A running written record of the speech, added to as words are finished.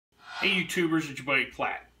Hey YouTubers, it's your buddy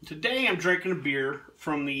Platt. Today I'm drinking a beer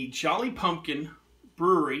from the Jolly Pumpkin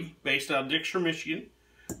Brewery based out of Dixter, Michigan.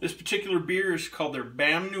 This particular beer is called their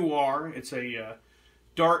Noire. It's a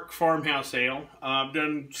dark farmhouse ale. I've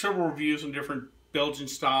done several reviews on different Belgian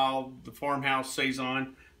style, the farmhouse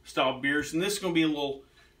Saison style beers, and this is going to be a little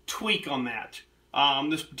tweak on that.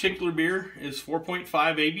 This particular beer is 4.5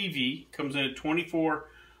 ABV, comes in at 24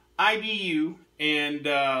 IBU,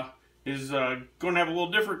 and is going to have a little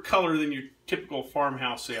different color than your typical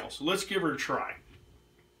farmhouse ale. So let's give her a try.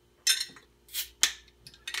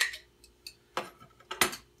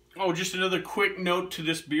 Oh, just another quick note to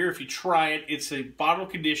this beer. If you try it, it's a bottle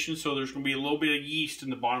condition, so there's going to be a little bit of yeast in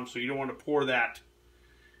the bottom, so you don't want to pour that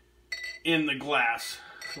in the glass.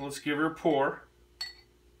 So let's give her a pour.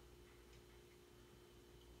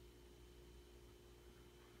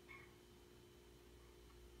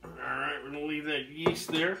 Alright, we're going to leave that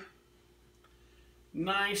yeast there.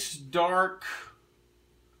 Nice, dark,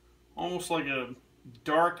 almost like a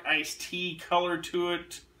dark iced tea color to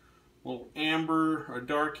it. A little amber, a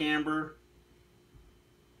dark amber.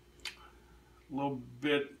 A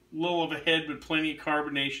little of a head, but plenty of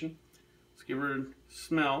carbonation. Let's give her a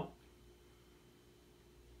smell.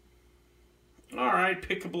 Alright,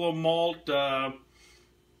 pick up a little malt.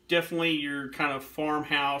 Definitely your kind of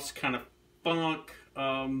farmhouse, kind of funk.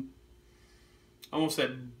 Almost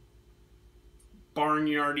that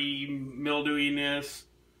barnyardy mildewiness,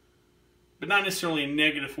 but not necessarily in a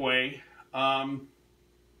negative way.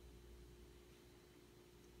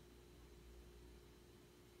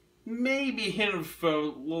 Maybe a hint of a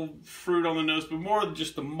little fruit on the nose, but more than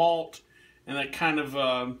just the malt and that kind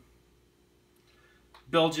of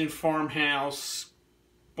Belgian farmhouse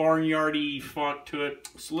barnyardy funk to it.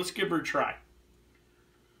 So let's give her a try.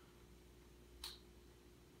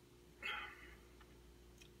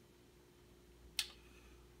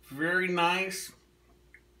 Very nice.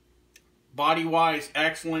 Body-wise,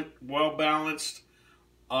 excellent. Well-balanced.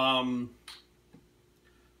 Plenty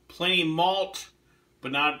of malt,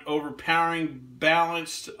 but not overpowering.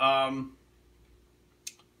 Balanced. We'll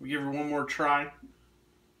give her one more try.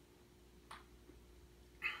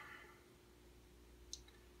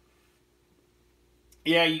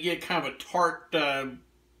 Yeah, you get kind of a tart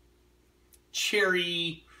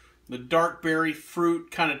cherry, the dark berry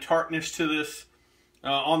fruit kind of tartness to this.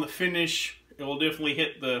 On the finish, it will definitely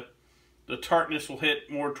hit the tartness will hit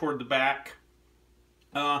more toward the back.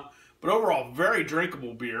 But overall, very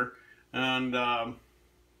drinkable beer, and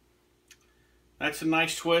that's a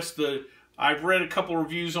nice twist. I've read a couple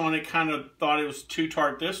reviews on it, kind of thought it was too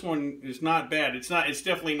tart. This one is not bad. It's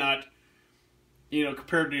definitely not, you know,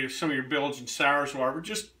 compared to some of your Belgian sours or whatever.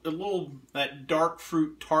 Just a little that dark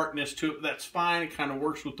fruit tartness to it. That's fine. It kind of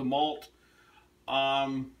works with the malt.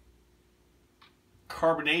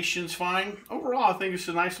 Carbonation's fine. Overall, I think it's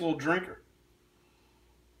a nice little drinker.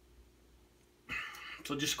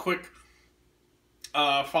 So just quick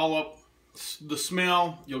follow-up. The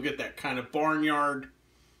smell, you'll get that kind of barnyard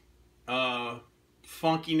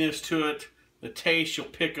funkiness to it. The taste, you'll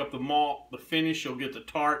pick up the malt. The finish, you'll get the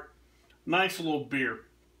tart. Nice little beer.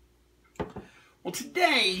 Well,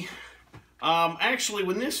 today, actually,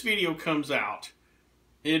 when this video comes out,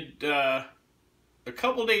 a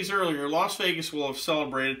couple days earlier, Las Vegas will have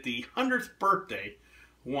celebrated the 100th birthday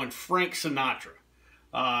of one Frank Sinatra.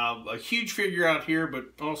 A huge figure out here, but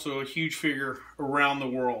also a huge figure around the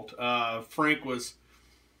world. Frank was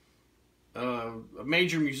a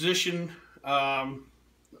major musician,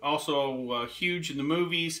 also huge in the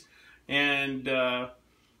movies, and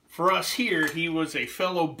for us here, he was a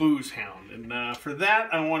fellow booze hound. And for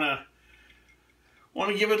that, I want to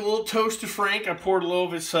give it a little toast to Frank. I poured a little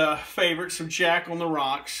of his favorite, some Jack on the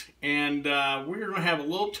Rocks. And we're going to have a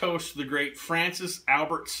little toast to the great Francis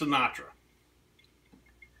Albert Sinatra.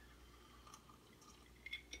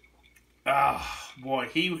 Ah, boy,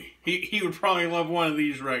 he would probably love one of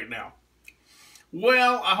these right now.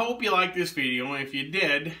 Well, I hope you liked this video. And if you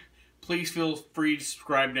did, please feel free to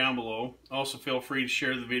subscribe down below. Also, feel free to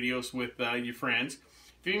share the videos with your friends.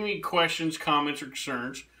 If you have any questions, comments, or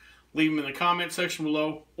concerns, leave them in the comment section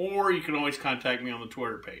below, or you can always contact me on the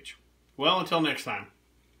Twitter page. Well, until next time,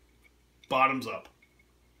 bottoms up.